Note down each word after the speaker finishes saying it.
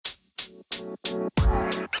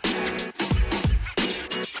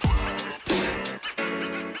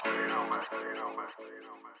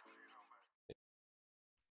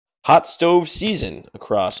Hot stove season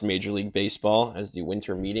across Major League Baseball as the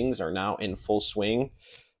winter meetings are now in full swing.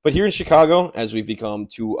 But here in Chicago, as we've become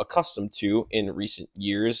too accustomed to in recent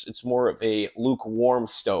years, it's more of a lukewarm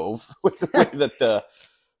stove with the way that the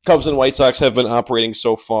Cubs and White Sox have been operating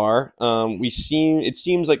so far. It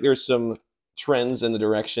seems like there's some trends in the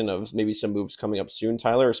direction of maybe some moves coming up soon,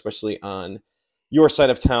 Tyler, especially on your side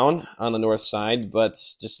of town on the north side, but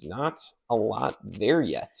just not a lot there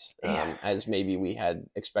yet, as maybe we had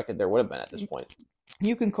expected there would have been at this point.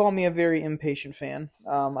 You can call me a very impatient fan.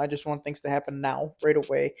 I just want things to happen now, right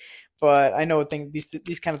away. But I know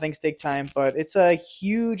these kind of things take time. But it's a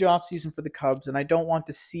huge offseason for the Cubs, and I don't want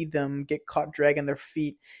to see them get caught dragging their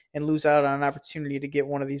feet and lose out on an opportunity to get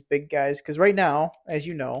one of these big guys. Because right now, as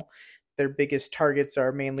you know, their biggest targets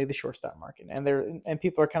are mainly the shortstop market, and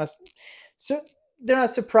people are kind of so. They're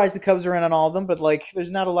not surprised the Cubs are in on all of them, but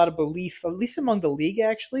there's not a lot of belief, at least among the league,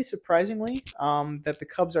 actually, surprisingly, that the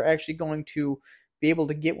Cubs are actually going to be able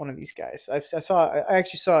to get one of these guys. I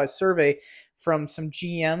actually saw a survey from some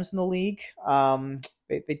GMs in the league.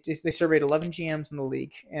 They surveyed 11 GMs in the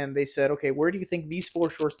league, and they said, okay, where do you think these four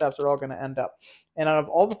shortstops are all going to end up? And out of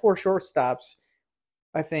all the four shortstops,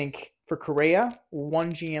 I think for Correa,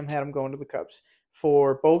 one GM had him going to the Cubs.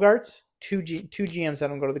 For Bogarts, two GMs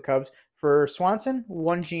had him go to the Cubs. For Swanson,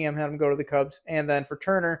 one GM had him go to the Cubs. And then for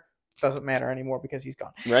Turner, doesn't matter anymore because he's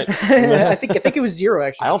gone. Right. I think it was zero,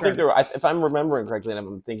 actually. I don't think there were, if I'm remembering correctly, and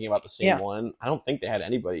I'm thinking about the same one, I don't think they had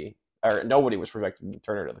anybody, or nobody was projecting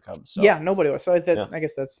Turner to the Cubs. So. Yeah, nobody was. So I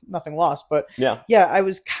guess that's nothing lost. But yeah, I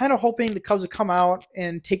was kind of hoping the Cubs would come out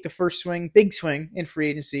and take the first big swing in free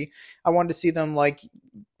agency. I wanted to see them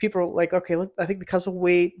people are like, okay, I think the Cubs will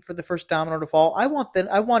wait for the first domino to fall. I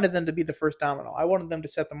wanted them to be the first domino. I wanted them to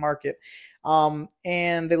set the market.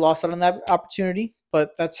 And they lost out on that opportunity,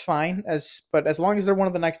 but that's fine. But as long as they're one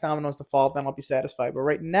of the next dominoes to fall, then I'll be satisfied. But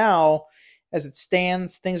right now, as it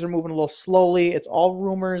stands, things are moving a little slowly. It's all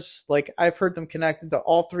rumors. I've heard them connected to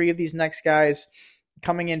all three of these next guys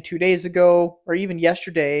coming in 2 days ago, or even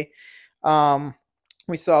yesterday.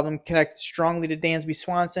 We saw them connect strongly to Dansby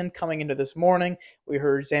Swanson coming into this morning. We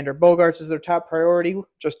heard Xander Bogaerts is their top priority,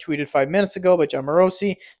 just tweeted 5 minutes ago by John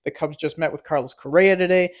Morosi. The Cubs just met with Carlos Correa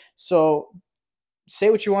today. So say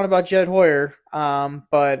what you want about Jed Hoyer,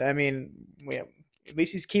 but I mean, at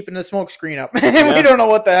least he's keeping the smoke screen up. We don't know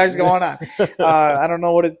what the heck's going on. I don't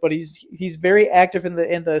know but he's very active in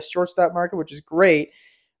the shortstop market, which is great.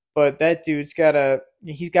 But that dude's got to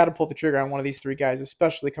pull the trigger on one of these three guys,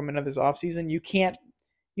 especially coming into this offseason. You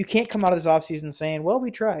can't come out of this offseason saying, well, we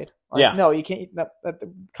tried. No, you can't.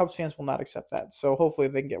 The Cubs fans will not accept that. So hopefully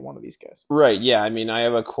they can get one of these guys. Right, yeah. I mean, I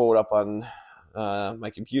have a quote up on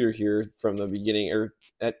my computer here from the beginning. Or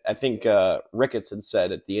I think Ricketts had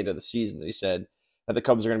said at the end of the season that he said that the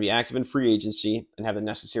Cubs are going to be active in free agency and have the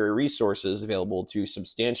necessary resources available to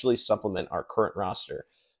substantially supplement our current roster.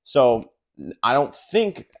 So I don't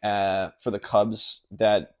think for the Cubs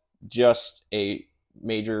that just a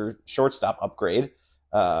major shortstop upgrade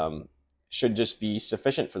should just be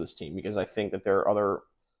sufficient for this team, because I think that there are other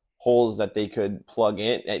holes that they could plug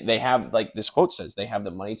in. They have, like this quote says, they have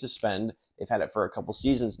the money to spend. They've had it for a couple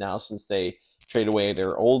seasons now since they traded away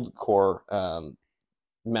their old core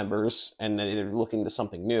members, and they're looking to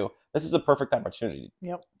something new. This is the perfect opportunity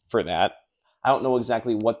for that. I don't know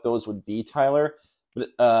exactly what those would be, Tyler, but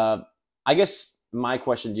I guess my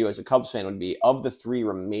question to you as a Cubs fan would be, of the three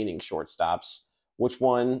remaining shortstops, which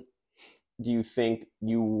one do you think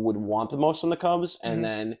you would want the most on the Cubs? And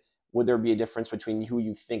then would there be a difference between who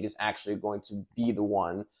you think is actually going to be the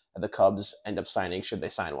one that the Cubs end up signing, should they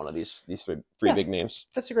sign one of these three big names?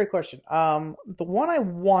 That's a great question. The one I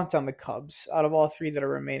want on the Cubs out of all three that are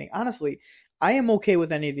remaining, honestly, I am okay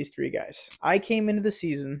with any of these three guys. I came into this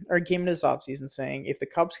offseason saying, if the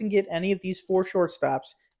Cubs can get any of these four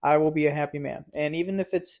shortstops, I will be a happy man. And even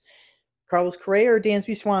if it's Carlos Correa or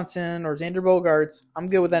Dansby Swanson or Xander Bogaerts, I'm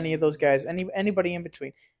good with any of those guys. Anybody in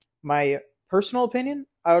between. My personal opinion,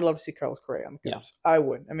 I would love to see Carlos Correa on the Cubs. I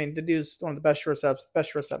would. I mean, the dude's one of the best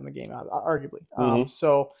shortstop in the game, arguably.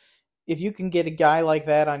 So if you can get a guy like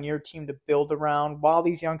that on your team to build around while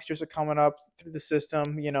these youngsters are coming up through the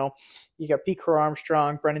system, you got Pete Crow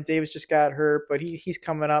Armstrong, Brendan Davis just got hurt, but he's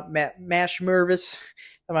coming up. Mash Mervis,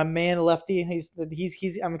 my man lefty,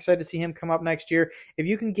 I'm excited to see him come up next year. If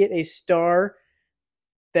you can get a star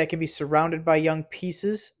that can be surrounded by young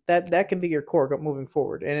pieces, that can be your core moving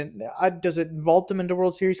forward. And does it vault them into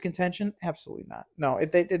World Series contention? Absolutely not. No,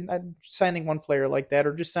 signing one player like that,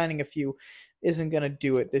 or just signing a few isn't going to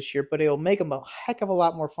do it this year, but it'll make them a heck of a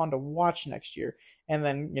lot more fun to watch next year. And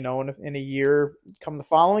then, in a year, come the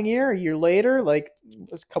following year, a year later, like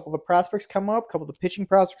a couple of the prospects come up, a couple of the pitching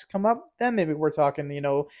prospects come up, then maybe we're talking,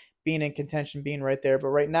 being in contention, being right there. But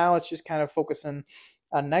right now, it's just kind of focusing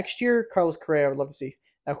on next year. Carlos Correa, I would love to see.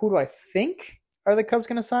 Now, who do I think are the Cubs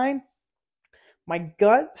going to sign? My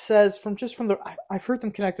gut says, I've heard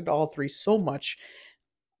them connected to all three so much.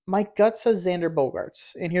 My gut says Xander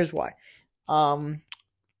Bogaerts, and here's why.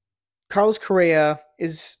 Carlos Correa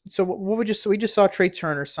is we just saw Trey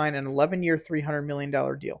Turner sign an 11-year, $300 million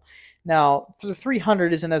deal. Now, the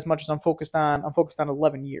 300 isn't as much as I'm focused on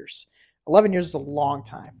 11 years. 11 years is a long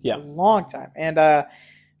time. Yeah, a long time. And I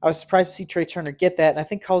was surprised to see Trey Turner get that, and I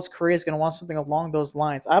think Carlos Correa is going to want something along those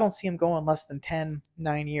lines. I don't see him going less than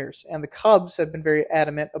 9 years. And the Cubs have been very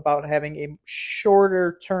adamant about having a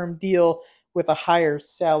shorter-term deal with a higher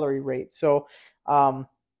salary rate. So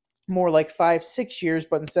more like 5-6 years,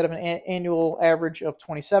 but instead of an annual average of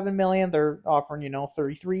 $27 million, they're offering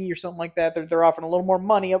 33 or something like that. They're offering a little more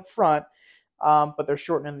money up front, but they're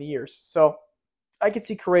shortening the years. So I could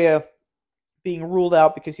see Correa being ruled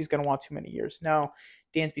out because he's going to want too many years. Now,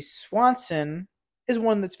 Dansby Swanson is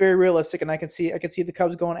one that's very realistic, and I can see the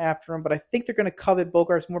Cubs going after him, but I think they're going to covet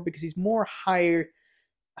Bogaerts more because he's more higher.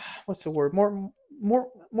 What's the word?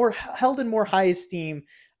 More held in more high esteem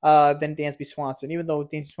than Dansby Swanson, even though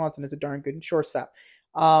Dansby Swanson is a darn good shortstop.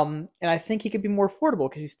 And I think he could be more affordable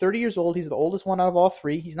because he's 30 years old. He's the oldest one out of all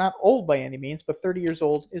three. He's not old by any means, but 30 years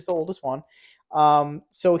old is the oldest one.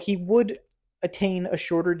 So he would attain a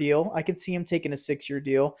shorter deal. I could see him taking a 6-year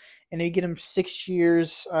deal, and if you get him 6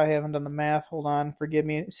 years, I haven't done the math. Hold on, forgive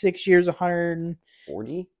me. 6 years,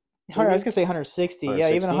 140. I was gonna say 160.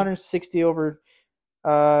 Yeah, even 160 over.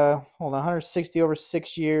 160 over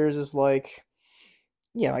 6 years is like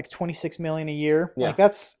 $26 million a year. Yeah. Like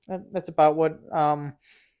that's about what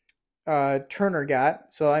Turner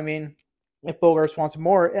got. So I mean, if Bogaerts wants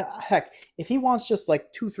more, heck, if he wants just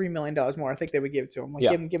like $2-3 million more, I think they would give it to him. Like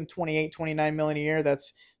give him $28-29 million a year.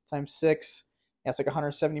 That's times 6. That's like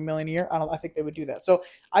 $170 million a year. I think they would do that. So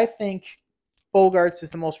I think Bogaerts is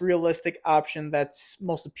the most realistic option that's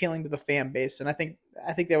most appealing to the fan base, and I think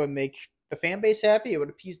that would make the fan base happy. It would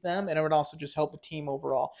appease them, and it would also just help the team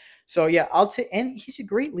overall. So yeah, and he's a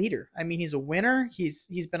great leader. I mean, he's a winner. He's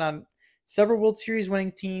been on several World Series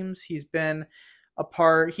winning teams. He's been a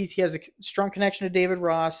part. He has a strong connection to David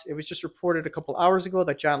Ross. It was just reported a couple hours ago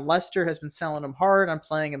that John Lester has been selling him hard on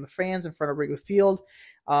playing in the fans in front of Wrigley Field,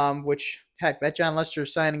 which heck, that John Lester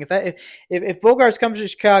signing. If Bogaerts comes to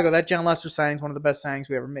Chicago, that John Lester signing is one of the best signings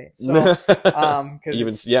we ever made. So,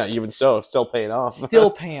 still paying off. Still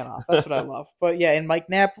paying off. That's what I love. But yeah, and Mike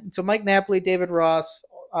Napoli, David Ross,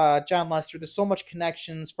 John Lester. There's so much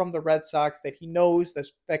connections from the Red Sox that he knows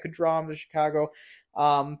that could draw him to Chicago.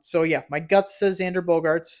 So yeah, my gut says Xander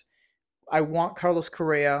Bogaerts. I want Carlos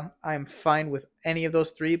Correa. I'm fine with any of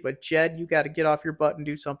those three, but Jed, you got to get off your butt and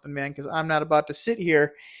do something, man, because I'm not about to sit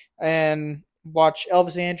here and watch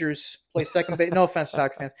Elvis Andrus play second base. No offense,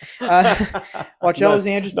 Sox fans. Watch Elvis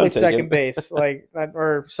Andrus play second base,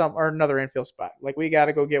 or another infield spot. Like, we got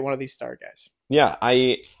to go get one of these star guys. Yeah,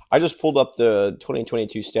 I just pulled up the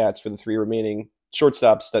 2022 stats for the 3 remaining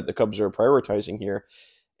shortstops that the Cubs are prioritizing here,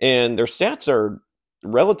 and their stats are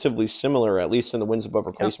relatively similar, at least in the wins above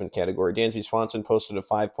replacement category. Dansby Swanson posted a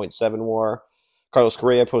 5.7 WAR. Carlos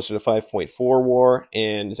Correa posted a 5.4 WAR,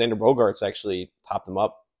 and Xander Bogaerts actually topped them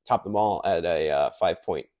all at a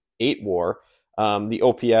 5.8 WAR. The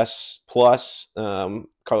OPS plus,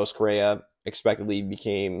 Carlos Correa expectedly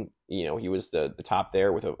became, he was the top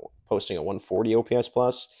there with posting a 140 OPS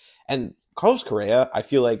plus. And Carlos Correa, I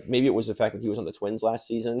feel like maybe it was the fact that he was on the Twins last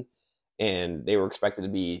season and they were expected to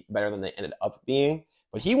be better than they ended up being.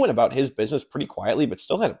 But he went about his business pretty quietly, but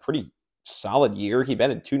still had a pretty solid year. He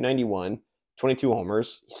batted .291, 22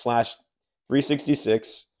 homers, he slashed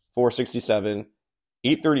 .366, .467,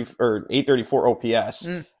 834 OPS.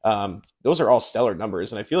 Those are all stellar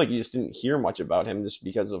numbers, and I feel like you just didn't hear much about him just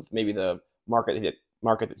because of maybe the market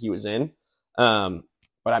that he was in. But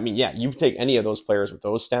I mean, yeah, you take any of those players with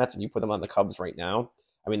those stats and you put them on the Cubs right now.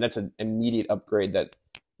 I mean, that's an immediate upgrade that,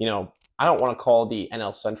 I don't want to call the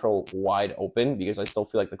NL Central wide open because I still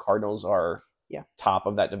feel like the Cardinals are top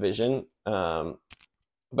of that division. But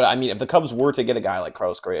I mean, if the Cubs were to get a guy like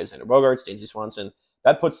Carlos Correa, Xander Bogaerts, Dansby Swanson,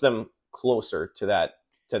 that puts them closer to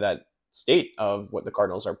that state of what the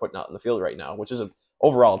Cardinals are putting out in the field right now, which is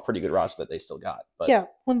overall a pretty good roster that they still got. But yeah,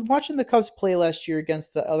 when watching the Cubs play last year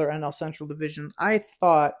against the other NL Central division, I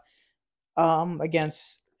thought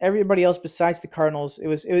against everybody else besides the Cardinals, it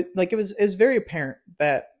was very apparent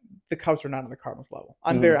that the Cubs are not on the Cardinals level.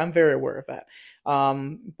 I'm very aware of that.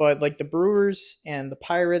 But like the Brewers and the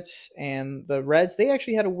Pirates and the Reds, they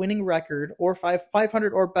actually had a winning record or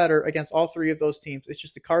 500 or better against all three of those teams. It's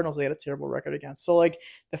just the Cardinals they had a terrible record against. So like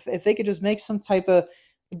if they could just make some type of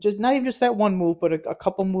just not even just that one move, but a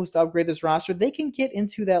couple moves to upgrade this roster, they can get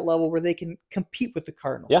into that level where they can compete with the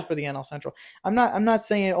Cardinals for the NL Central. I'm not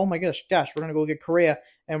saying, oh my gosh, we're gonna go get Correa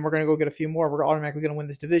and we're gonna go get a few more. We're automatically gonna win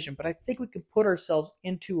this division. But I think we can put ourselves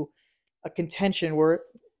into a contention where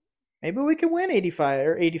maybe we can win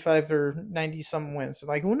 85 or 90 some wins.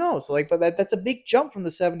 Like who knows? Like, but that's a big jump from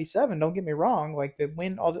the 77. Don't get me wrong. Like to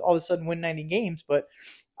win all of a sudden win 90 games, but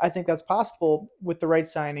I think that's possible with the right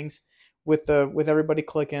signings. With everybody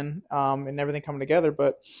clicking and everything coming together.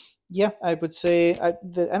 But yeah, I would say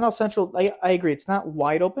the NL Central, I agree. It's not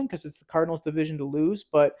wide open because it's the Cardinals division to lose,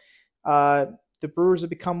 but the Brewers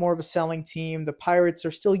have become more of a selling team. The Pirates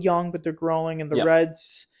are still young, but they're growing. And the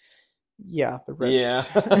Reds, the Reds.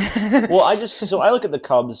 Yeah. Well, I look at the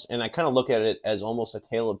Cubs and I kind of look at it as almost a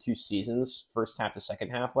tale of two seasons, first half to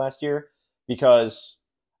second half last year, because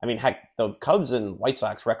I mean, heck, the Cubs and White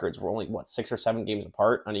Sox records were only, 6 or 7 games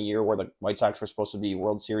apart on a year where the White Sox were supposed to be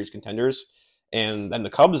World Series contenders. And then the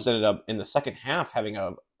Cubs ended up in the second half having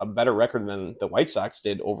a better record than the White Sox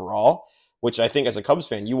did overall, which I think as a Cubs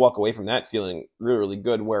fan, you walk away from that feeling really, really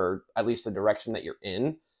good where at least the direction that you're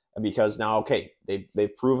in, because now, okay,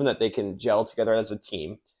 they've proven that they can gel together as a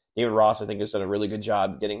team. David Ross, I think, has done a really good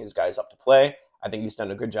job getting his guys up to play. I think he's done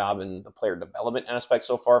a good job in the player development aspect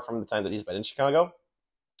so far from the time that he's been in Chicago.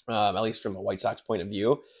 At least from a White Sox point of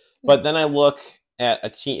view. But then I look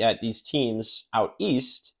at these teams out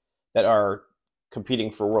east that are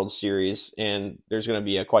competing for World Series, and there's going to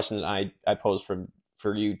be a question that I pose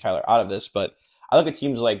for you, Tyler, out of this. But I look at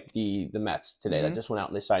teams like the Mets today that just went out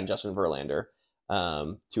and they signed Justin Verlander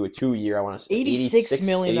to a 2-year, I want to say $86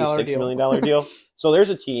 million deal. So there's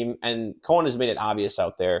a team, and Cohen has made it obvious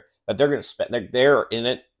out there that they're going to spend. They're in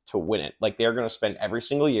it to win it. Like they're going to spend every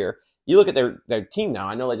single year. You look at their team now.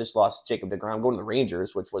 I know they just lost Jacob deGrom going to the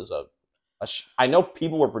Rangers, which was I know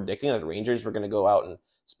people were predicting that the Rangers were going to go out and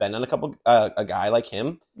spend on a guy like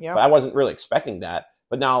him. Yeah. But I wasn't really expecting that.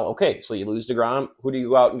 But now, okay, so you lose deGrom. Who do you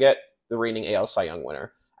go out and get? The reigning AL Cy Young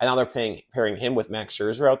winner. And now they're pairing him with Max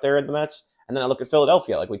Scherzer out there at the Mets. And then I look at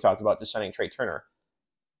Philadelphia, like we talked about, just signing Trey Turner.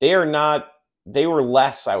 They were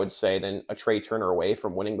less, I would say, than a Trey Turner away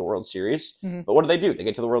from winning the World Series. Mm-hmm. But what do? They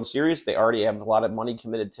get to the World Series. They already have a lot of money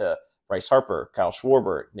committed to Bryce Harper, Kyle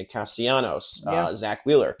Schwarber, Nick Castellanos, Zach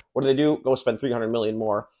Wheeler. What do? Go spend $300 million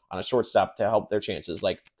more on a shortstop to help their chances.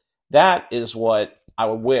 Like that is what I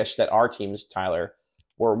would wish that our teams, Tyler,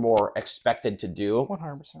 were more expected to do.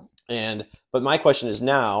 100%. But my question is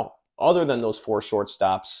now, other than those 4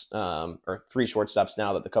 shortstops or 3 shortstops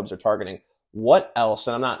now that the Cubs are targeting, what else?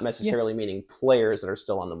 And I'm not necessarily meaning players that are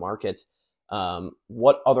still on the market.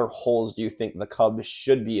 What other holes do you think the Cubs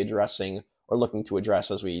should be addressing or looking to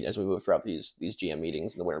address as we move throughout these GM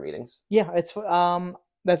meetings and the winter meetings? Yeah, it's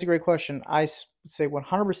that's a great question. I say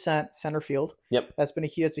 100% center field. Yep, that's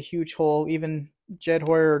a huge hole. Even Jed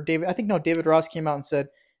Hoyer or David Ross came out and said,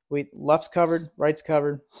 "Wait, left's covered, right's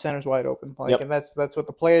covered, center's wide open." And that's what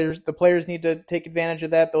the players need to take advantage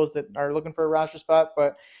of that. Those that are looking for a roster spot,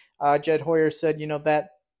 but Jed Hoyer said, that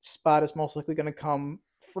spot is most likely going to come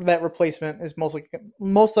for that replacement is most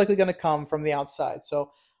likely going to come from the outside.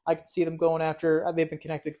 So I could see them going after. They've been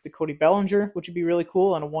connected to Cody Bellinger, which would be really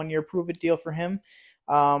cool, on a 1-year prove-it deal for him.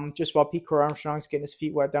 Just while Pete Armstrong's getting his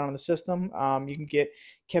feet wet down in the system, you can get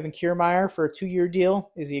Kevin Kiermaier for a 2-year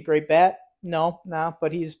deal. Is he a great bat? No,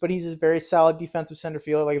 but he's a very solid defensive center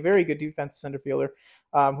fielder, like a very good defensive center fielder,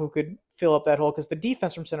 who could fill up that hole. Because the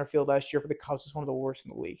defense from center field last year for the Cubs was one of the worst in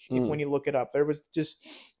the league. When you look it up, there was just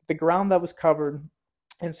the ground that was covered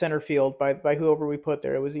in center field by whoever we put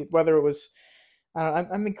there. It was whether it was.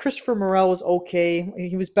 I mean, Christopher Morel was okay.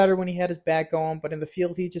 He was better when he had his back going, but in the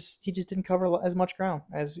field, he just didn't cover as much ground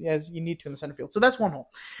as you need to in the center field. So that's one hole.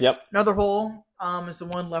 Yep. Another hole is the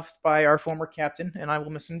one left by our former captain, and I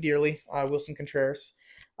will miss him dearly, Wilson Contreras.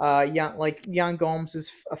 Yan Gomes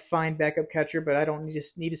is a fine backup catcher, but I don't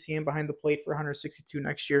just need to see him behind the plate for 162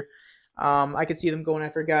 next year. I could see them going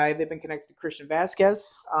after a guy. They've been connected to Christian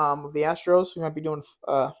Vasquez of the Astros. We might be doing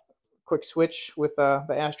quick switch with the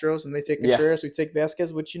Astros, and they take Contreras, we take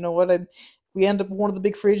Vasquez, which, you know what, if we end up with one of the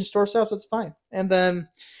big free agent shortstops, that's fine. And then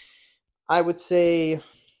I would say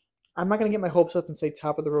I'm not going to get my hopes up and say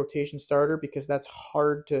top of the rotation starter, because that's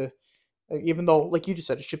hard to, even though, like you just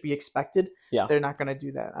said, it should be expected. Yeah, they're not going to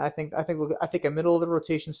do that. I think a middle of the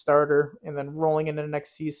rotation starter, and then rolling into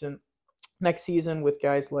next season with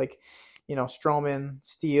guys like Stroman,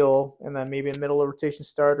 Steele, and then maybe a middle of rotation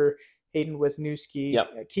starter, Hayden Wesniewski.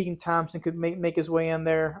 Yep. Keegan Thompson could make his way in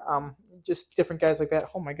there. Just different guys like that.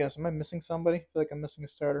 Oh my goodness, am I missing somebody? I feel like I'm missing a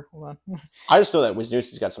starter. Hold on. I just know that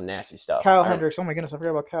Wisniewski's got some nasty stuff. Kyle Hendricks. Oh my goodness, I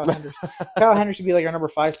forgot about Kyle Hendricks. Kyle Hendricks would be like our number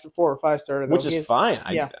 4 or 5 starter, though. Which is fine.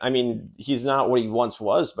 I mean, he's not what he once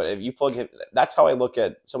was, but if you plug him, that's how I look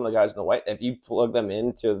at some of the guys in the white. If you plug them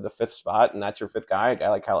into the 5th spot and that's your 5th guy, a guy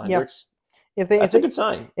like Kyle Hendricks, that's a good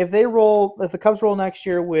sign. If the Cubs roll next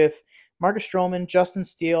year with Marcus Stroman, Justin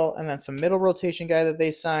Steele, and then some middle rotation guy that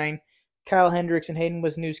they sign, Kyle Hendricks and Hayden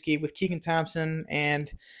Wesniewski with Keegan Thompson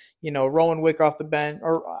and, Rowan Wick off the bench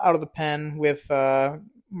or out of the pen with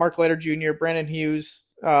Mark Leiter Jr., Brandon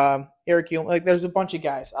Hughes, Eric Ullman. Like, there's a bunch of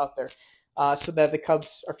guys out there so that the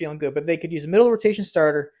Cubs are feeling good. But they could use a middle rotation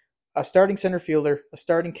starter, a starting center fielder, a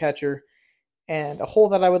starting catcher, and a hole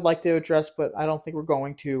that I would like to address, but I don't think we're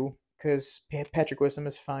going to because Patrick Wisdom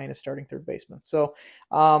is fine as starting third baseman. So,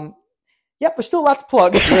 yep, there's still a lot to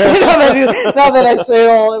plug now that I say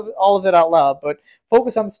all of it out loud. But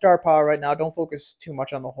focus on the star power right now. Don't focus too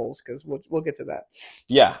much on the holes because we'll get to that.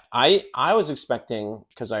 Yeah, I was expecting,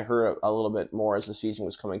 because I heard a little bit more as the season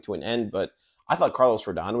was coming to an end, but I thought Carlos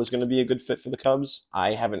Rodon was going to be a good fit for the Cubs.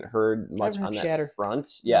 I haven't heard much on that front.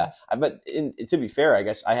 Yeah, but to be fair, I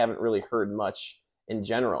guess I haven't really heard much in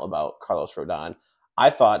general about Carlos Rodon. I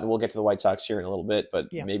thought, and we'll get to the White Sox here in a little bit, but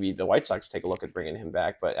maybe the White Sox take a look at bringing him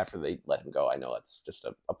back. But after they let him go, I know that's just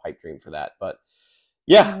a pipe dream for that. But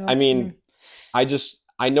yeah, I mean,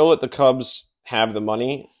 I know that the Cubs have the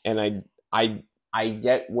money, and I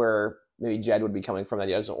get where maybe Jed would be coming from, that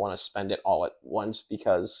he doesn't want to spend it all at once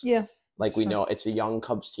because, like we know, it's a young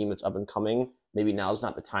Cubs team that's up and coming. Maybe now's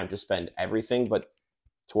not the time to spend everything, but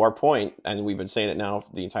to our point, and we've been saying it now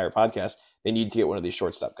for the entire podcast, they need to get one of these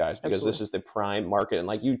shortstop guys because this is the prime market. And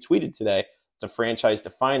like you tweeted today, it's a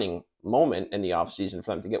franchise-defining moment in the offseason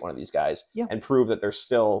for them to get one of these guys and prove that they're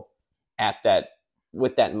still at that,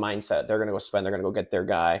 with that mindset. They're going to go spend, they're going to go get their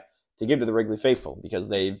guy to give to the Wrigley faithful because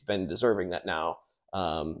they've been deserving that now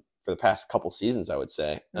for the past couple seasons, I would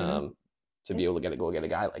say, to be able to go get a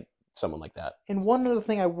guy like someone like that. And one other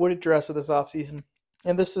thing I would address of this offseason,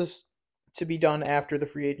 and this is to be done after the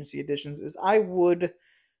free agency additions, is I would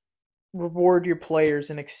reward your players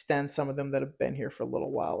and extend some of them that have been here for a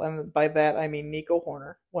little while. And by that, I mean Nico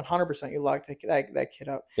Hoerner. 100% you locked that kid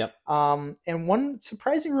up. Yep. And one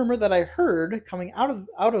surprising rumor that I heard coming out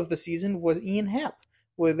of the season was Ian Happ,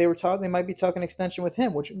 where they might be talking extension with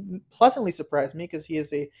him, which pleasantly surprised me because he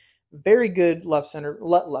is a very good left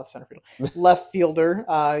fielder.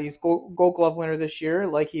 He's Gold Glove winner this year.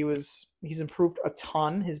 Like he's improved a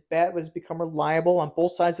ton. His bat has become reliable on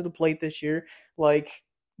both sides of the plate this year. Like,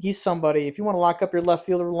 he's somebody, if you want to lock up your left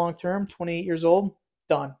fielder long term, 28 years old,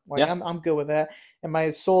 done. Like, I'm good with that. Am I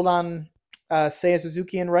sold on Seiya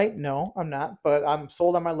Suzuki and right? No, I'm not, but I'm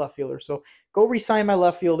sold on my left fielder. So go re-sign my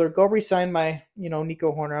left fielder. Go re-sign my,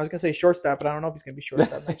 Nico Hoerner. I was gonna say shortstop, but I don't know if he's gonna be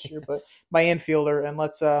shortstop next year. But my infielder, and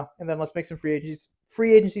let's make some free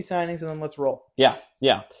agency signings, and then let's roll. Yeah.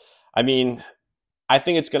 I mean, I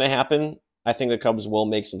think it's gonna happen. I think the Cubs will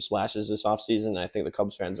make some splashes this offseason. I think the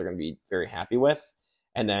Cubs fans are gonna be very happy with.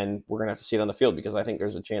 And then we're going to have to see it on the field because I think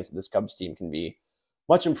there's a chance that this Cubs team can be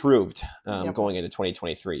much improved going into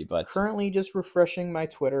 2023. But currently just refreshing my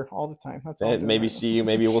Twitter all the time. That's all. Maybe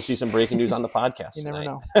we'll see some breaking news on the podcast. You never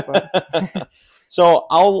know. But... So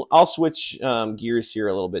I'll switch gears here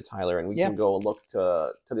a little bit, Tyler, and we can go look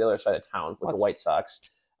to the other side of town with the White Sox.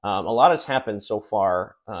 A lot has happened so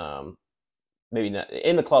far. Maybe not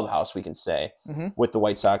in the clubhouse, we can say, with the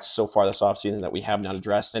White Sox so far this offseason that we have not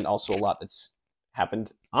addressed, and also a lot that's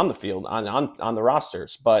happened on the field, on the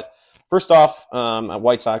rosters. But first off,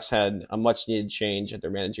 White Sox had a much-needed change at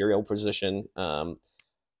their managerial position,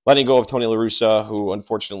 letting go of Tony La Russa, who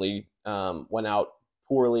unfortunately went out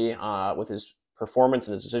poorly with his performance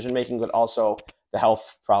and his decision-making, but also the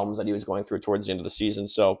health problems that he was going through towards the end of the season.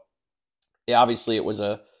 So obviously it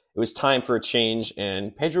was time for a change,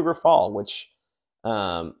 and Pedro Grifol, which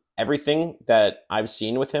everything that I've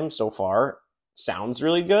seen with him so far sounds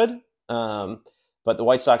really good. But the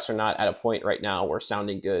White Sox are not at a point right now where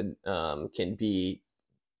sounding good can be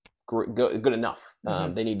good enough.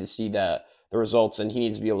 They need to see the results, and he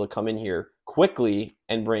needs to be able to come in here quickly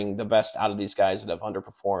and bring the best out of these guys that have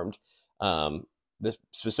underperformed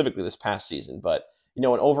specifically this past season. But, an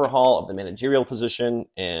overhaul of the managerial position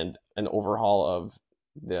and an overhaul of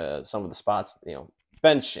some of the spots,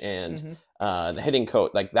 bench and the hitting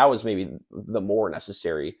coach, like that was maybe the more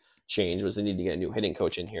necessary change, was they need to get a new hitting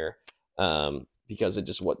coach in here. Because it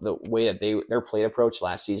just the way that their plate approach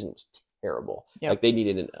last season was terrible. Like they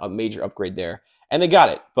needed a major upgrade there, and they got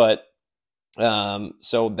it. But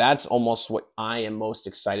So that's almost what I am most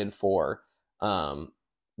excited for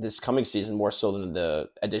this coming season, more so than the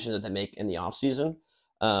additions that they make in the offseason,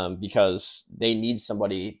 because they need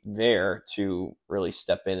somebody there to really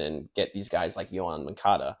step in and get these guys like Yoan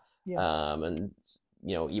Moncada, and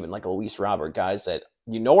even like a Luis Robert, guys that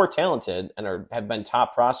are talented and have been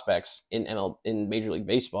top prospects in Major League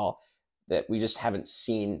Baseball that we just haven't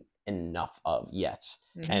seen enough of yet.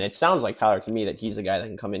 Mm-hmm. And it sounds like, Tyler, to me, that he's the guy that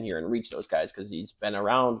can come in here and reach those guys because he's been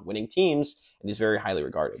around winning teams and he's very highly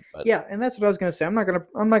regarded. But yeah, and that's what I was going to say. I'm not going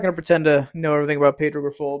to pretend to know everything about Pedro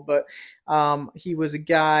Grifol, but he was a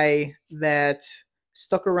guy that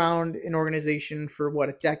stuck around an organization for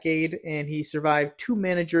a decade, and he survived 2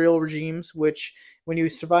 managerial regimes, which when you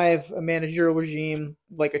survive a managerial regime,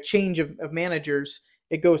 like a change of managers,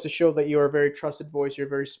 it goes to show that you're a very trusted voice, you're a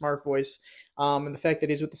very smart voice. And the fact that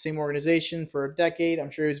he's with the same organization for a decade, I'm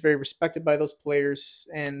sure he's very respected by those players,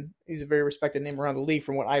 and he's a very respected name around the league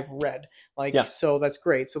from what I've read. So that's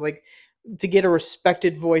great. So to get a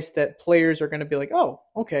respected voice that players are going to be like, oh,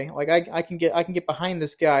 okay, I can get behind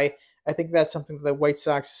this guy. I think that's something that the White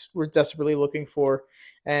Sox were desperately looking for,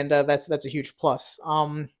 and that's a huge plus.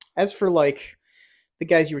 As for the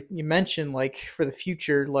guys you mentioned, for the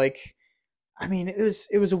future, I mean, it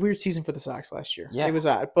was a weird season for the Sox last year. Yeah. It was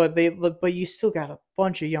odd, but you still got a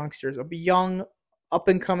bunch of youngsters, a young up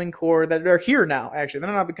and coming core that are here now. Actually,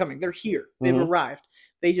 they're not up and coming; they're here. They've arrived.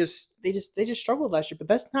 They just struggled last year, but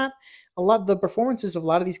that's not a lot. The performances of a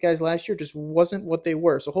lot of these guys last year just wasn't what they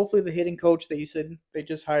were. So hopefully, the hitting coach that you said they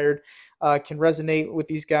just hired can resonate with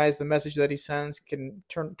these guys. The message that he sends can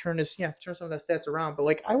turn some of that stats around.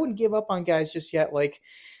 But I wouldn't give up on guys just yet.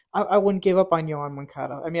 I wouldn't give up on Yoan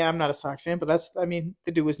Moncada. I mean, I'm not a Sox fan, but the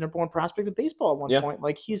dude was number 1 prospect of baseball at one point.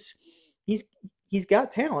 He's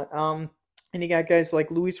got talent. And you got guys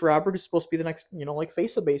like Luis Robert, who's supposed to be the next,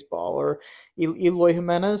 face of baseball, or Eloy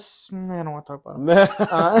Jimenez. I don't want to talk about him.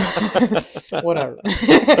 Whatever.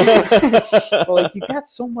 But you got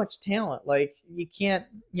so much talent. You can't.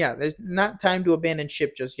 Yeah, there's not time to abandon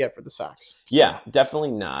ship just yet for the Sox. Yeah,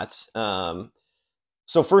 definitely not.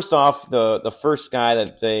 So first off, the first guy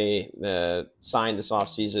that they signed this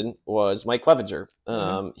offseason was Mike Clevinger.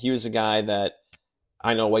 He was a guy that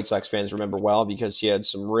I know White Sox fans remember well because he had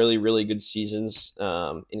some really, really good seasons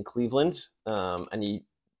in Cleveland, and he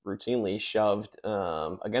routinely shoved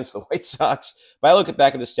against the White Sox. But I look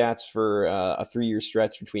back at the stats for a 3-year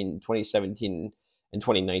stretch between 2017 and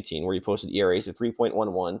 2019, where he posted ERAs of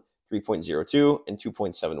 3.11, 3.02, and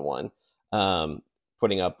 2.71.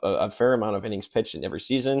 Putting up a fair amount of innings pitched in every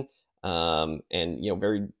season, and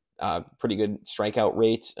very pretty good strikeout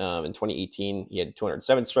rate. In 2018, he had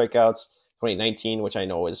 207 strikeouts. 2019, which I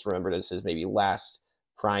know is remembered as his maybe last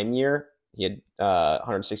prime year, he had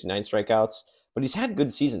 169 strikeouts. But he's had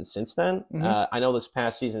good seasons since then. I know this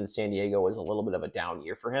past season in San Diego was a little bit of a down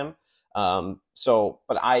year for him.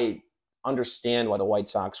 But I understand why the White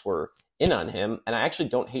Sox were in on him, and I actually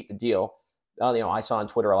don't hate the deal. I saw on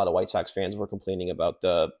Twitter a lot of White Sox fans were complaining about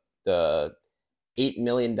the $8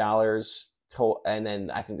 million total, and then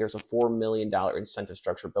I think there's a $4 million incentive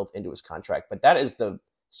structure built into his contract. But that is the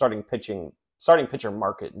starting pitcher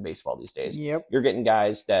market in baseball these days. Yep. You're getting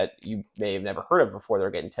guys that you may have never heard of before. They're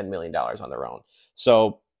getting $10 million on their own.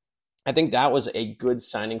 So I think that was a good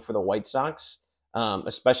signing for the White Sox,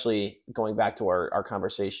 especially going back to our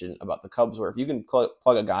conversation about the Cubs, where if you can plug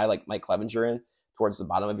a guy like Mike Clevinger in towards the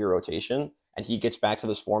bottom of your rotation, and he gets back to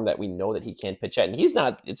this form that we know that he can pitch at. And it's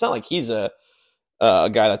not like he's a guy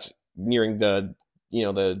that's nearing the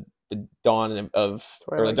dawn of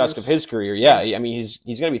or the dusk of his career. Yeah. I mean,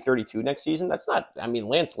 he's going to be 32 next season. That's not, I mean,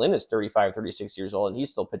 Lance Lynn is 35, 36 years old, and he's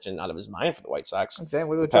still pitching out of his mind for the White Sox.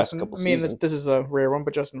 Exactly. This is a rare one,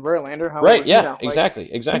 but Justin Verlander. Right. Yeah, exactly.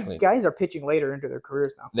 Guys are pitching later into their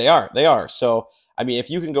careers now. They are. So, I mean, if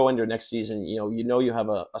you can go into next season, you have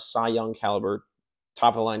a Cy Young caliber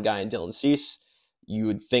top of the line guy in Dylan Cease, you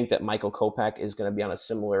would think that Michael Kopech is going to be on a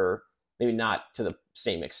similar, maybe not to the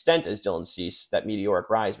same extent as Dylan Cease, that meteoric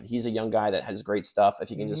rise, but he's a young guy that has great stuff. If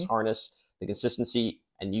you can just harness the consistency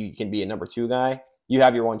and you can be a number 2 guy, you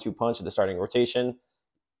have your 1-2 punch at the starting rotation.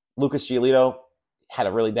 Lucas Giolito had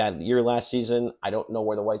a really bad year last season. I don't know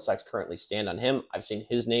where the White Sox currently stand on him. I've seen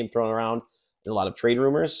his name thrown around in a lot of trade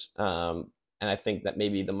rumors. And I think that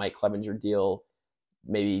maybe the Mike Clevinger deal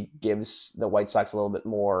maybe gives the White Sox a little bit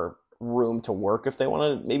more room to work if they want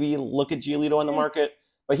to maybe look at Giolito on the market.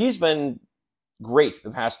 But he's been great the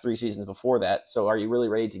past 3 seasons before that. So are you really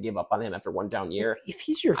ready to give up on him after one down year? If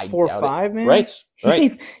he's your 4-5, man. Right.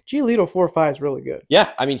 Giolito 4-5 is really good.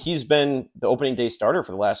 Yeah. I mean, he's been the opening day starter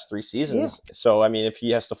for the last 3 seasons. Yeah. So, I mean, if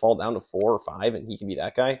he has to fall down to 4 or 5 and he can be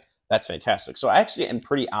that guy, that's fantastic. So I actually am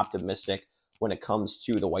pretty optimistic when it comes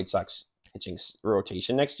to the White Sox pitching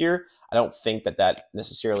rotation next year. I don't think that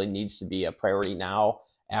necessarily needs to be a priority now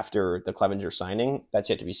after the Clevenger signing. That's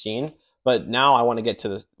yet to be seen. But now I want to get to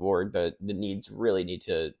the needs really need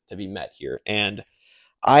to be met here. And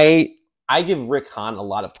I give Rick Hahn a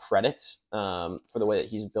lot of credit for the way that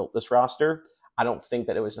he's built this roster. I don't think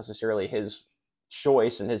that it was necessarily his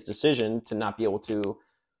choice and his decision to not be able to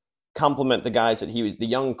complement the guys that the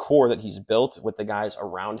young core that he's built with the guys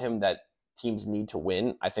around him that teams need to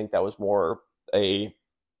win. I think that was more a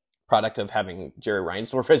product of having Jerry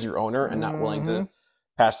Reinsdorf as your owner and not willing to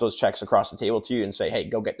pass those checks across the table to you and say, hey,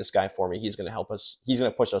 go get this guy for me. He's going to help us. He's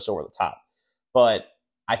going to push us over the top. But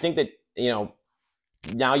I think that,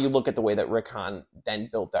 now you look at the way that Rick Hahn then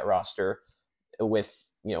built that roster with,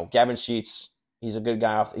 Gavin Sheets. He's a good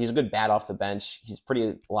guy he's a good bat off the bench. He's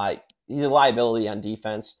he's a liability on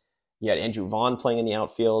defense. You had Andrew Vaughn playing in the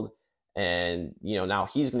outfield. And, now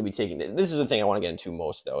he's going to be taking – this is the thing I want to get into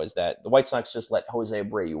most, though, is that the White Sox just let Jose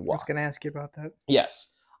Abreu walk. I was going to ask you about that. Yes.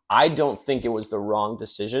 I don't think it was the wrong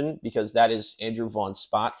decision because that is Andrew Vaughn's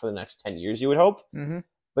spot for the next 10 years, you would hope. Mm-hmm.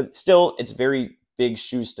 But still, it's very big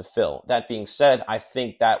shoes to fill. That being said, I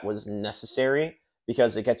think that was necessary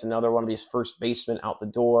because it gets another one of these first basemen out the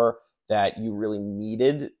door that you really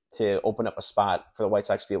needed to open up a spot for the White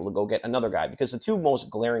Sox to be able to go get another guy. Because the two most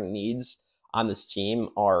glaring needs on this team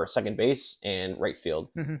are second base and right field.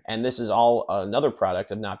 Mm-hmm. And this is all another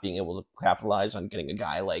product of not being able to capitalize on getting a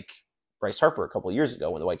guy like Bryce Harper a couple of years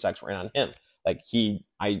ago when the White Sox ran on him. Like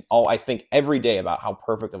I think every day about how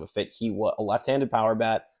perfect of a fit he was. A left-handed power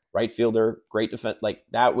bat, right fielder, great defense. Like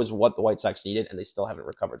that was what the White Sox needed, and they still haven't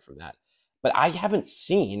recovered from that. But I haven't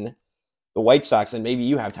seen the White Sox, and maybe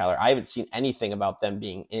you have, Tyler. I haven't seen anything about them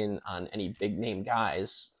being in on any big name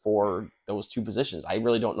guys for those two positions. I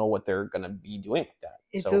really don't know what they're going to be doing with that.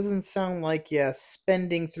 It doesn't sound like,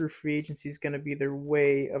 spending through free agency is going to be their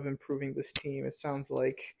way of improving this team. It sounds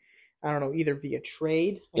like, I don't know, either via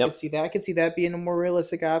trade. I could see that. I could see that being a more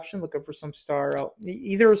realistic option, looking for some star out,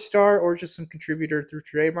 either a star or just some contributor through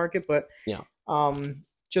trade market. But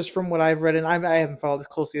just from what I've read, and I haven't followed as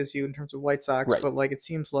closely as you in terms of White Sox, but like it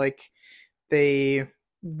seems like they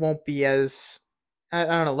won't be as, I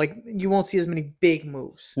don't know, like you won't see as many big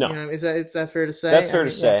moves. No. Is that fair to say? That's fair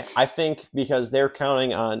to say. I think because they're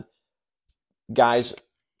counting on guys,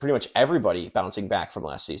 pretty much everybody bouncing back from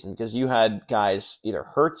last season because you had guys either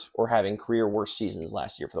hurt or having career worst seasons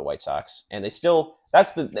last year for the White Sox. And they still,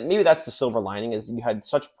 maybe that's the silver lining is you had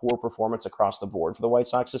such poor performance across the board for the White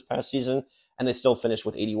Sox this past season and they still finished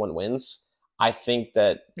with 81 wins. I think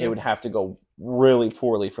that it would have to go really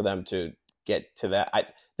poorly for them to get to that.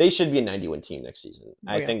 They should be a 90-win team next season.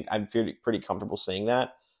 I think I'm pretty comfortable saying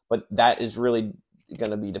that, but that is really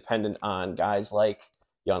going to be dependent on guys like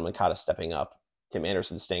Yohan Moncada stepping up, Tim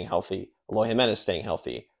Anderson staying healthy, Eloy Jimenez staying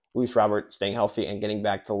healthy, Luis Robert staying healthy and getting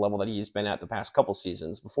back to the level that he's been at the past couple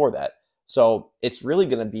seasons before that. So it's really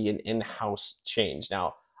going to be an in-house change.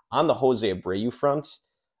 Now, on the Jose Abreu front,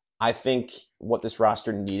 I think what this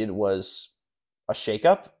roster needed was a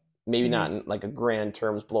shakeup. Maybe not in like a grand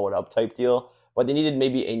terms, blow it up type deal, but they needed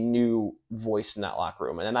maybe a new voice in that locker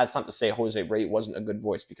room. And that's not to say Jose Abreu wasn't a good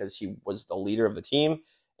voice because he was the leader of the team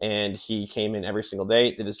and he came in every single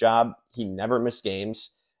day, did his job. He never missed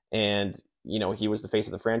games. And, he was the face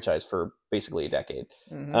of the franchise for basically a decade.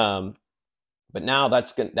 Mm-hmm. But now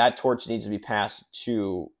that torch needs to be passed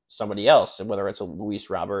to somebody else. And whether it's a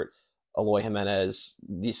Luis Robert, Eloy Jimenez,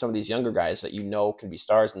 some of these younger guys that can be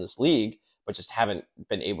stars in this league, but just haven't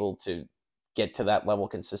been able to get to that level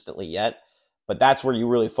consistently yet. But that's where you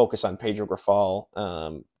really focus on Pedro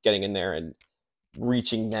Grifol getting in there and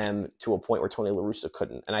reaching them to a point where Tony La Russa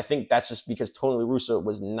couldn't. And I think that's just because Tony La Russa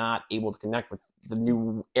was not able to connect with the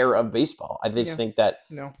new era of baseball. I just think that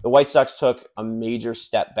the White Sox took a major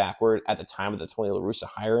step backward at the time of the Tony La Russa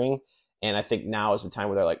hiring. And I think now is the time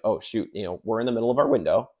where they're like, oh, shoot, we're in the middle of our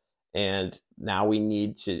window. And now we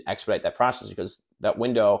need to expedite that process because that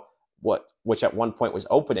window, which at one point was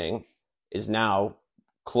opening, is now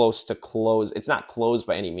close to close. It's not closed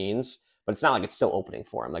by any means, but it's not like it's still opening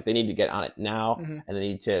for them. Like they need to get on it now, and they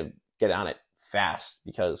need to get on it fast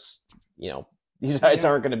because these guys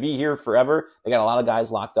aren't going to be here forever. They got a lot of guys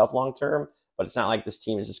locked up long term, but it's not like this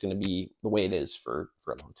team is just going to be the way it is for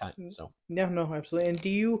a long time. So no, absolutely. And do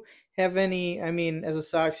you have any? I mean, as a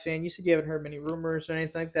Sox fan, you said you haven't heard many rumors or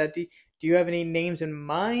anything like that. Do you have any names in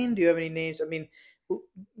mind? Do you have any names? I mean,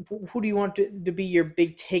 who do you want to be your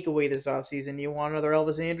big takeaway this offseason? Do you want another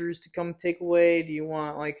Elvis Andrus to come take away? Do you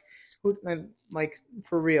want who, like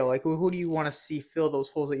for real? Like who do you want to see fill those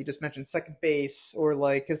holes that you just mentioned? Second base or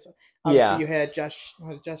because obviously you had Josh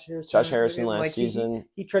Harrison. Josh Harrison last season.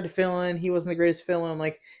 He tried to fill in. He wasn't the greatest fill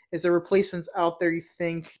in. Is there replacements out there you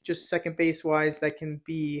think just second base wise that can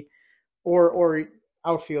be, or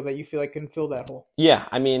outfield that you feel like can fill that hole? Yeah,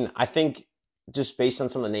 I mean, I think just based on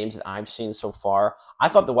some of the names that I've seen so far, I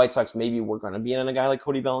thought the White Sox maybe were going to be on a guy like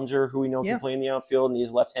Cody Bellinger, who we know can play in the outfield, and he's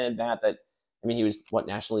left-handed bat that, I mean, he was,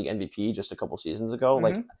 National League MVP just a couple seasons ago.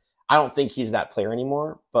 Mm-hmm. I don't think he's that player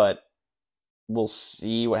anymore, but we'll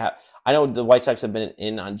see what happens. I know the White Sox have been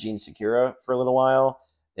in on Gene Segura for a little while.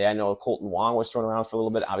 I know Colton Wong was thrown around for a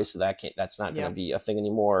little bit. Obviously, that's not going to be a thing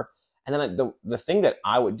anymore. And then the thing that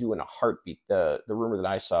I would do in a heartbeat, the rumor that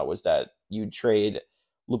I saw was that you'd trade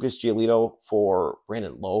Lucas Giolito for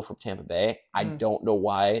Brandon Lowe from Tampa Bay. I don't know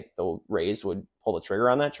why the Rays would pull the trigger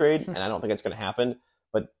on that trade, and I don't think it's going to happen.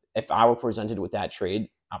 But if I were presented with that trade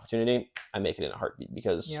opportunity, I make it in a heartbeat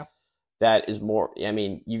because that is more. I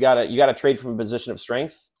mean, you gotta trade from a position of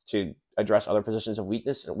strength to address other positions of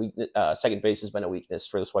weakness. And second base has been a weakness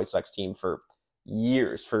for this White Sox team for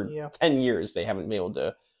years. For 10 years, they haven't been able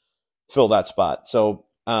to fill that spot. So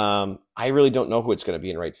I really don't know who it's going to be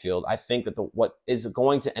in right field. I think that what is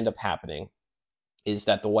going to end up happening is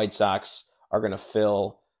that the White Sox are going to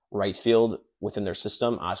fill right field within their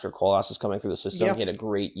system. Oscar Colas is coming through the system. Yep. He had a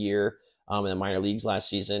great year in the minor leagues last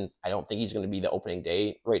season. I don't think he's going to be the opening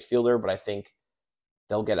day right fielder, but I think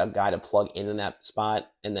they'll get a guy to plug in that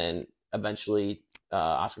spot, and then eventually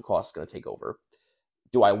Oscar Colas is going to take over.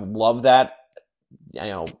 Do I love that?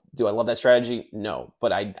 Do I love that strategy? No,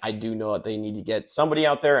 but I do know that they need to get somebody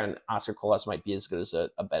out there, and Oscar Colas might be as good as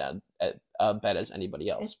a bet as anybody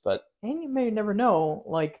else. And you may never know,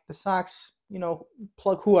 the Sox,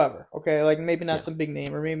 plug whoever. Okay, maybe not some big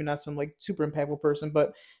name, or maybe not some super impactful person,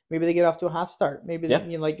 but maybe they get off to a hot start. Maybe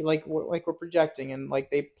they, like we're projecting, and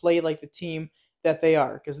they play like the team that they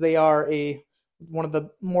are, because they are one of the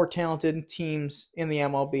more talented teams in the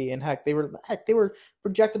MLB, and heck, they were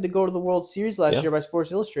projected to go to the World Series last year by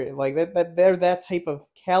Sports Illustrated. They're that type of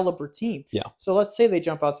caliber team. Yeah. So let's say they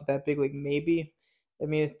jump out to that big league. Maybe, I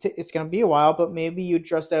mean, it's going to be a while, but maybe you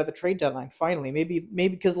address that at the trade deadline. Finally, maybe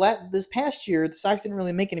because this past year the Sox didn't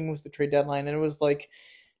really make any moves at the trade deadline, and it was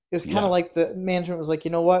kind of like the management was like,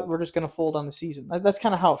 you know what, we're just going to fold on the season. That's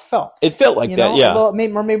kind of how it felt. It felt like that, yeah. Well,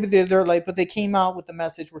 maybe they're but they came out with the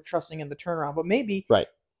message, we're trusting in the turnaround. But maybe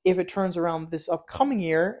if it turns around this upcoming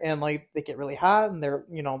year and they get really hot and they're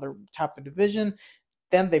top of the division,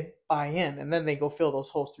 then they buy in and then they go fill those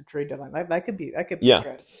holes through trade deadline. That could be a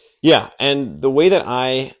strategy. Yeah, and the way that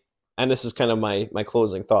and this is kind of my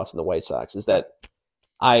closing thoughts on the White Sox, is that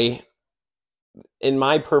in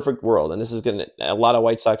my perfect world, and this is a lot of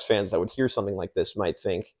White Sox fans that would hear something like this might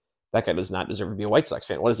think that guy does not deserve to be a White Sox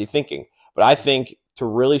fan. What is he thinking? But I think to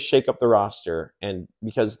really shake up the roster, and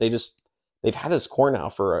because they've had this core now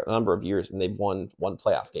for a number of years and they've won one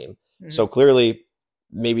playoff game. Mm-hmm. So clearly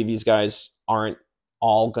maybe these guys aren't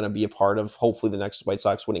all going to be a part of hopefully the next White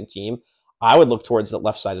Sox winning team. I would look towards the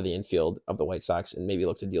left side of the infield of the White Sox and maybe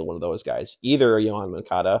look to deal one of those guys, either Yohan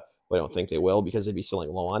Moncada, but I don't think they will because they'd be selling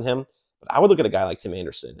low on him. But I would look at a guy like Tim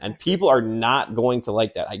Anderson, and people are not going to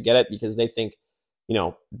like that. I get it, because they think,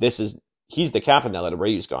 he's the captain now that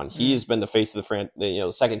Abreu's gone. Mm-hmm. He's been the face of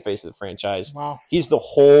the second face of the franchise. Wow. He's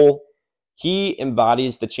he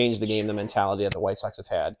embodies the change the game, the mentality that the White Sox have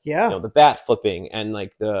had. Yeah. The bat flipping and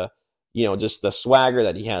just the swagger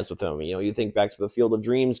that he has with him. You think back to the Field of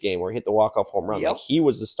Dreams game where he hit the walk-off home run. Yep. He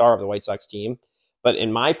was the star of the White Sox team. But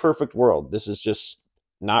in my perfect world, this is just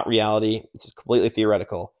not reality. It's just completely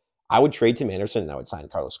theoretical. I would trade Tim Anderson and I would sign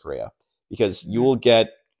Carlos Correa, because you will get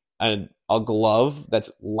a glove that's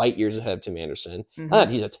light years ahead of Tim Anderson. Mm-hmm. Not that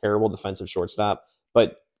he's a terrible defensive shortstop,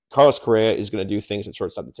 but Carlos Correa is going to do things at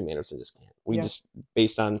shortstop that Tim Anderson just can't. Just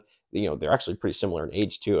based on, they're actually pretty similar in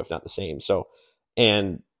age too, if not the same. So,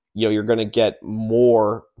 and you're going to get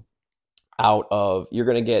more out of, you're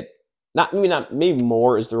going to get maybe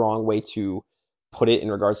more is the wrong way to put it in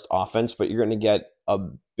regards to offense, but you're going to get a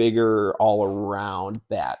bigger all-around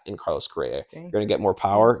bat in Carlos Correa. Okay. You're going to get more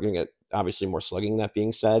power. You're going to get obviously more slugging. That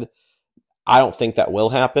being said, I don't think that will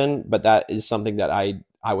happen, but that is something that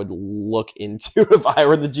I would look into if I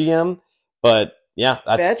were the GM. But yeah,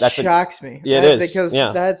 that shocks me. Yeah, it is, because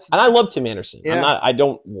that's, and I love Tim Anderson. Yeah. I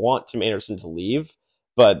don't want Tim Anderson to leave,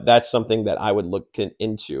 but that's something that I would look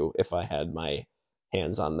into if I had my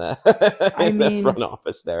hands on that. The front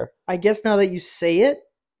office there. I guess now that you say it,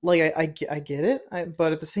 like I get it,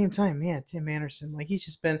 but at the same time, man, Tim Anderson, like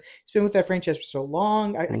he's been with that franchise for so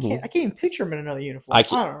long. I can't even picture him in another uniform. I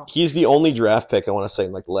don't know. He's the only draft pick I want to say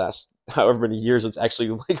in like the last however many years it's actually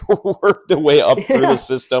like worked the way up through the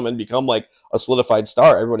system and become like a solidified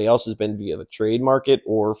star. Everybody else has been via the trade market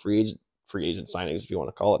or free agent signings, if you want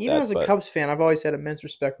to call it Even that. Even as a Cubs fan, I've always had immense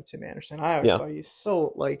respect for Tim Anderson. I always thought he's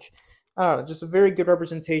so like, I don't know, just a very good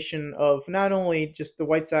representation of not only just the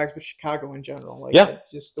White Sox, but Chicago in general. Like,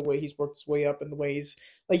 just the way he's worked his way up and the way he's,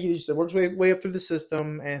 like you just said, works way up through the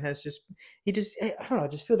system and has I don't know,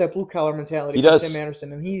 just feel that blue collar mentality from Tim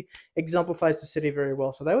Anderson, and he exemplifies the city very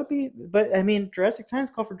well. So that would be, but I mean, drastic times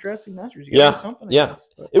call for drastic measures. You gotta do something. Guess,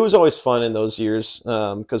 it was always fun in those years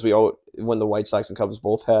because when the White Sox and Cubs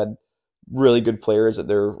both had really good players at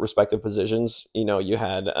their respective positions. You know, you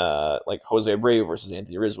had like Jose Abreu versus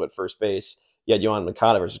Anthony Rizzo at first base. You had Yohan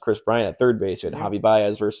Moncada versus Chris Bryant at third base. You had Javi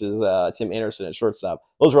Baez versus Tim Anderson at shortstop.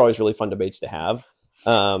 Those were always really fun debates to have.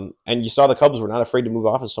 And you saw the Cubs were not afraid to move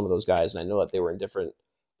off of some of those guys. And I know that they were in different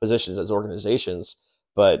positions as organizations,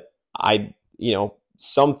 but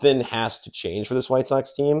something has to change for this White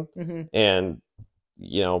Sox team. Mm-hmm. And,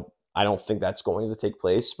 I don't think that's going to take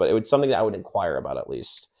place, but it was something that I would inquire about at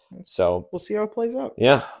least. So we'll see how it plays out.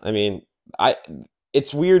 Yeah. I mean,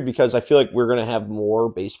 it's weird because I feel like we're going to have more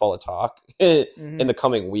baseball to talk in the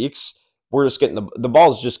coming weeks. We're just getting the ball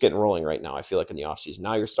is just getting rolling right now. I feel like in the offseason.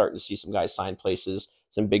 Now you're starting to see some guys sign places,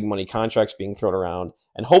 some big money contracts being thrown around.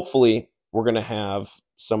 And hopefully we're going to have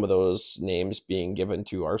some of those names being given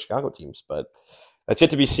to our Chicago teams, but that's yet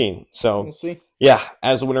to be seen. So we'll see. Yeah,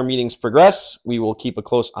 as the winter meetings progress, we will keep a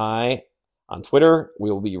close eye on Twitter.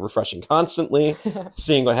 We will be refreshing constantly,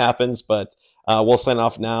 seeing what happens. But we'll sign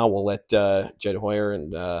off now. We'll let Jed Hoyer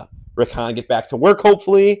and Rick Hahn get back to work,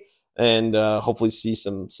 hopefully, and hopefully see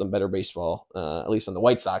some better baseball, at least on the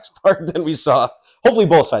White Sox part than we saw. Hopefully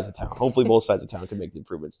both sides of town. Hopefully both sides of town can make the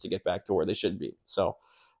improvements to get back to where they should be. So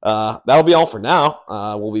that'll be all for now.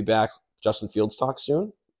 We'll be back Justin Fields talk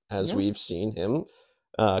soon, as we've seen him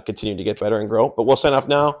continue to get better and grow. But we'll sign off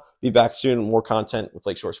now. Be back soon. More content with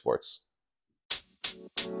Lakeshore Sports.